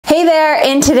Hey there,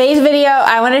 in today's video,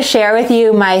 I want to share with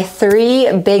you my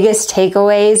 3 biggest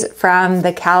takeaways from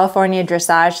the California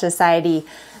Dressage Society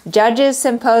Judges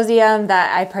Symposium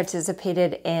that I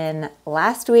participated in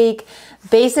last week.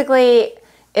 Basically,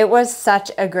 it was such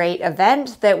a great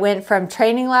event that went from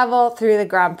training level through the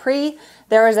Grand Prix.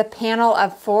 There was a panel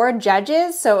of 4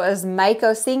 judges, so it was Mike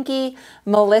Osinki,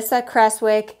 Melissa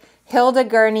Creswick, Hilda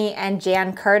Gurney, and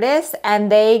Jan Curtis,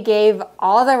 and they gave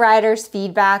all the riders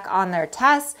feedback on their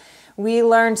tests. We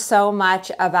learned so much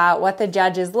about what the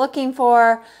judge is looking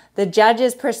for, the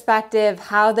judge's perspective,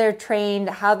 how they're trained,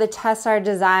 how the tests are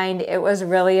designed. It was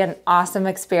really an awesome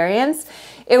experience.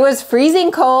 It was freezing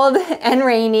cold and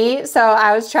rainy, so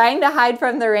I was trying to hide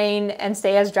from the rain and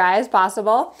stay as dry as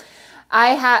possible.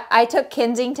 I took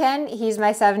Kensington. He's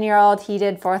my 7-year-old. He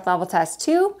did 4th level test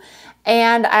 2.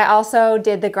 And I also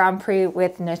did the Grand Prix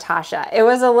with Natasha. It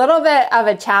was a little bit of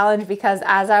a challenge because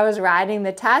as I was riding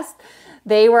the test,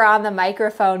 they were on the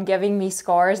microphone giving me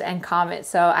scores and comments.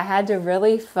 So I had to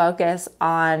really focus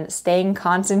on staying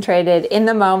concentrated in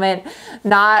the moment,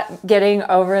 not getting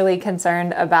overly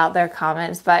concerned about their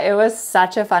comments. But it was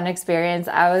such a fun experience.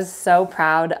 I was so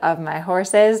proud of my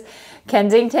horses.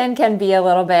 Kensington can be a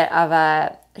little bit of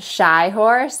a shy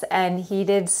horse, and he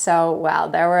did so well.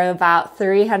 There were about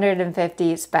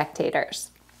 350 spectators.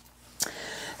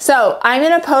 So I'm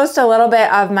going to post a little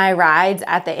bit of my rides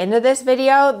at the end of this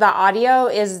video. The audio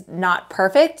is not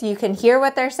perfect. You can hear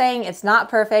what they're saying. It's not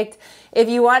perfect. If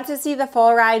you want to see the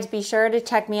full rides, be sure to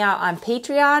check me out on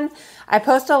Patreon. I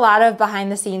post a lot of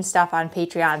behind the scenes stuff on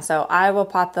Patreon, so I will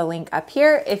pop the link up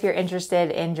here if you're interested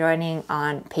in joining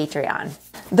on Patreon.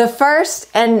 The first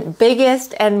and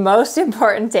biggest and most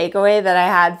important takeaway that I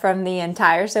had from the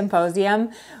entire symposium,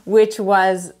 which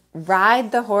was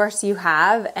ride the horse you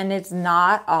have, and it's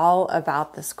not all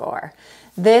about the score.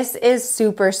 This is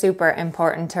super, super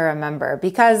important to remember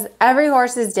because every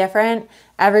horse is different,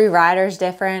 every rider is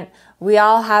different. We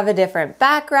all have a different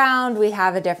background, we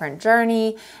have a different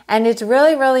journey, and it's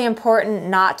really, really important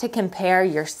not to compare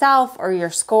yourself or your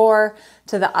score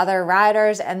to the other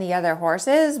riders and the other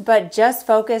horses, but just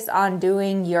focus on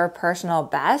doing your personal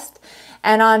best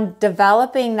and on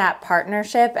developing that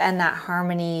partnership and that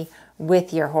harmony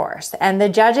with your horse. And the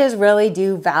judges really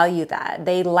do value that.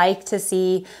 They like to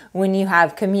see when you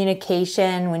have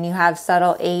communication, when you have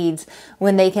subtle aids,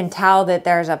 when they can tell that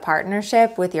there's a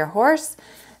partnership with your horse.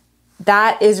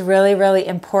 That is really, really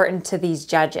important to these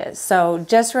judges. So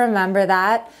just remember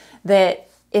that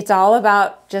it's all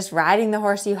about just riding the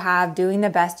horse you have, doing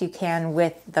the best you can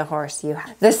with the horse you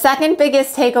have. The second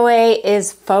biggest takeaway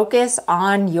is focus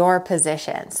on your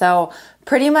position. So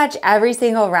pretty much every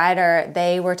single rider,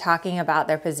 they were talking about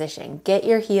their position. Get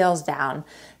your heels down,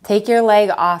 take your leg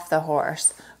off the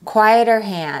horse, quieter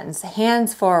hands,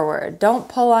 hands forward, don't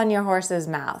pull on your horse's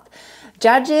mouth.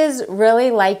 Judges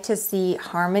really like to see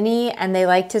harmony and they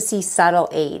like to see subtle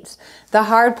aids. The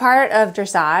hard part of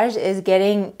dressage is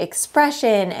getting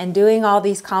expression and doing all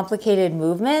these complicated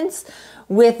movements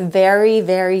with very,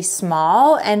 very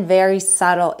small and very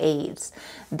subtle aids.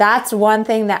 That's one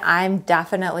thing that I'm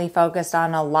definitely focused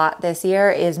on a lot this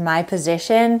year is my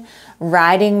position,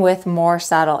 riding with more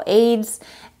subtle aids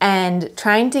and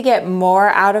trying to get more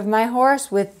out of my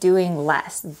horse with doing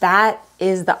less. That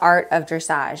is the art of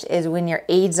dressage, is when your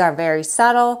aids are very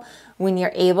subtle, when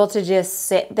you're able to just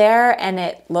sit there and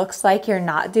it looks like you're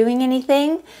not doing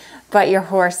anything, but your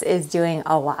horse is doing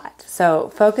a lot. So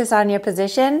focus on your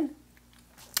position.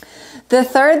 The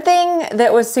third thing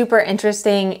that was super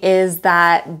interesting is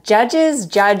that judges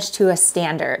judge to a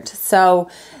standard. So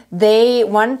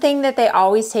one thing that they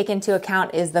always take into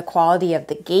account is the quality of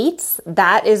the gaits.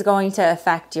 That is going to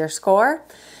affect your score.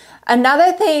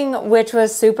 Another thing which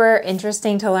was super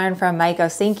interesting to learn from Mike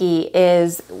Osinki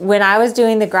is when I was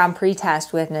doing the Grand Prix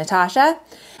test with Natasha,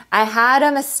 I had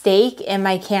a mistake in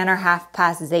my canter half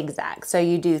pass zigzag. So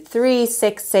you do 3,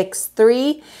 6, 6,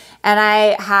 3.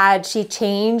 And she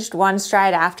changed one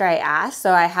stride after I asked.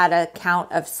 So I had a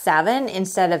count of 7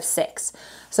 instead of 6.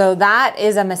 So that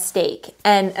is a mistake.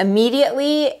 And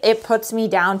immediately it puts me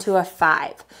down to a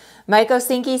 5. Mike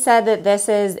Osinki said that this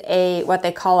is what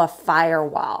they call a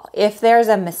firewall. If there's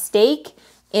a mistake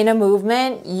in a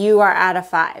movement, you are at a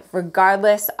 5,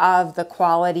 regardless of the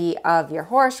quality of your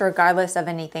horse, regardless of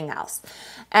anything else.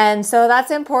 And so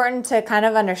that's important to kind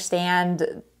of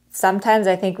understand. Sometimes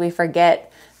I think we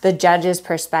forget the judge's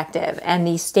perspective and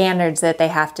the standards that they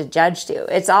have to judge to.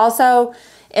 It's also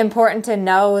important to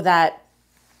know that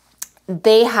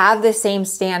they have the same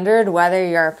standard whether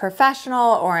you're a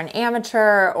professional or an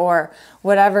amateur or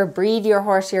whatever breed your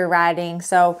horse you're riding.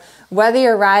 So whether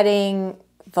you're riding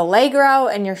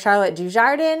Vallegro and your Charlotte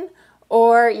Dujardin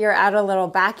or you're at a little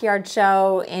backyard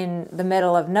show in the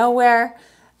middle of nowhere,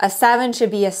 a 7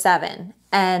 should be a 7.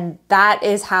 And that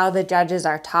is how the judges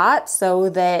are taught, so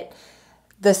that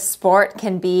the sport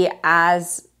can be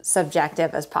as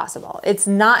subjective as possible. It's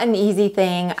not an easy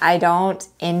thing. I don't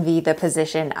envy the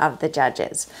position of the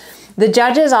judges. The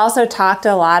judges also talked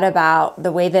a lot about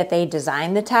the way that they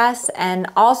design the tests and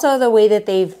also the way that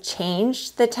they've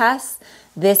changed the tests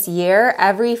this year.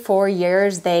 Every 4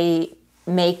 years, they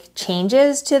make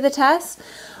changes to the tests.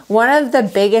 One of the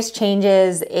biggest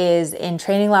changes is in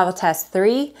training level test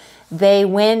 3.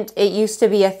 It used to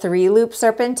be a 3-loop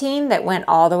serpentine that went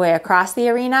all the way across the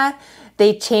arena.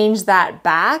 They changed that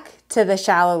back to the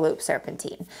shallow loop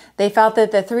serpentine. They felt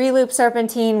that the 3-loop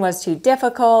serpentine was too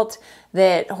difficult,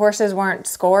 that horses weren't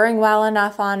scoring well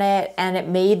enough on it, and it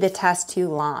made the test too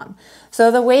long. So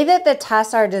the way that the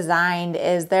tests are designed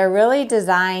is they're really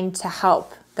designed to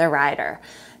help the rider,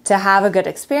 to have a good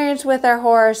experience with their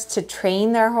horse, to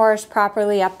train their horse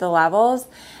properly up the levels.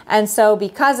 And so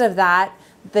because of that,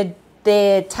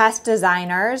 the test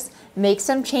designers make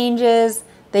some changes.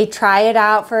 They try it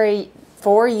out for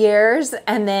 4 years,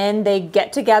 and then they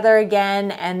get together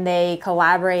again and they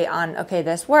collaborate on, okay,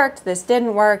 this worked, this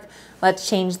didn't work, let's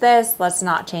change this, let's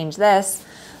not change this.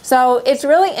 So it's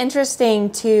really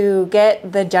interesting to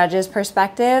get the judge's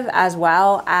perspective as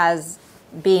well as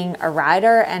being a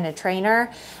rider and a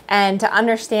trainer, and to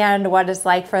understand what it's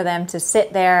like for them to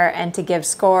sit there and to give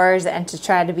scores and to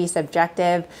try to be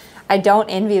subjective. I don't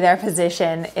envy their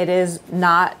position. It is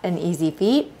not an easy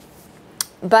feat.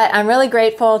 But I'm really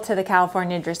grateful to the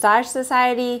California Dressage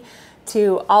Society,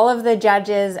 to all of the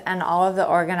judges and all of the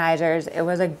organizers. It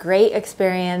was a great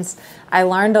experience. I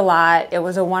learned a lot. It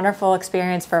was a wonderful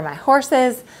experience for my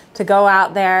horses to go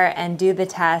out there and do the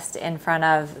test in front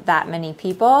of that many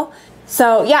people.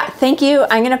 So yeah, thank you.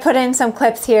 I'm gonna put in some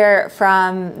clips here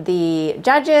from the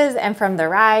judges and from the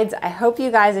rides. I hope you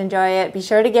guys enjoy it. Be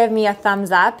sure to give me a thumbs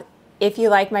up if you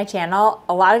like my channel.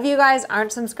 A lot of you guys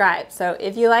aren't subscribed, so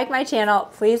if you like my channel,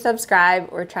 please subscribe.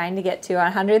 We're trying to get to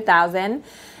 100,000,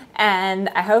 and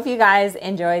I hope you guys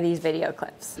enjoy these video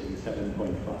clips.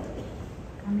 7.5.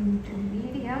 Coming to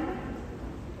medium,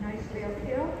 nicely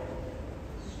uphill,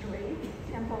 straight,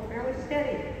 tempo fairly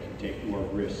steady. To take more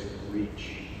risk,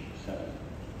 reach, 7.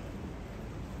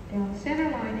 Down center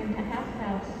line into half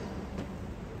house.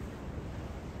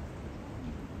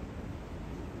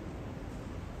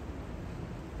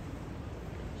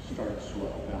 Start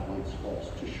swell, balance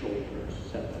falls to shoulders,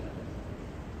 7.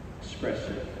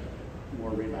 Expressive, more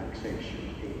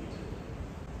relaxation, 8.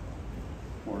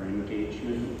 More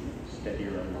engagement,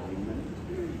 steadier alignment.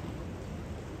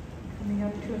 Coming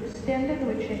up to extended,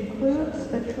 which includes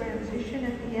the transition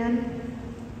at the end,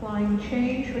 line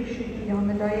change, which should be on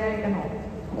the diagonal.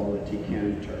 Quality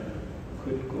canter,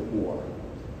 could go more.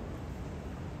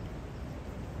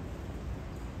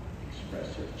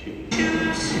 Expressive change.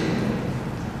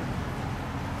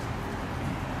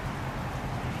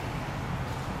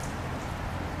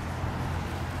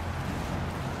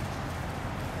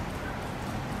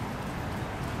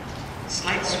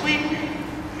 Slight swing.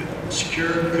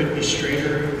 Secure, could be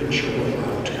straighter than shoulder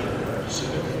round cover,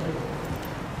 7.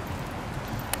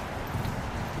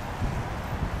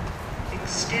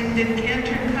 Extended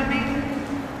canter coming.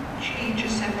 Change a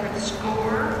separate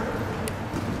score.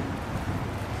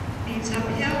 Needs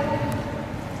uphill.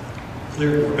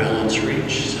 Clear, more balance,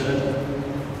 reach, 7.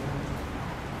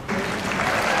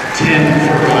 10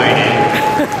 for riding.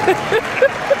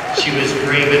 She was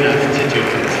brave enough to do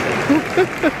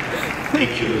it.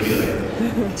 Thank you, Amelia.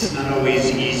 It's not always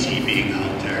easy being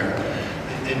out there.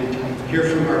 And here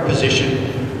from our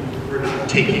position, we're not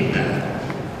taking that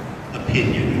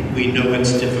opinion. We know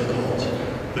it's difficult,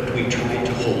 but we try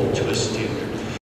to hold to a standard.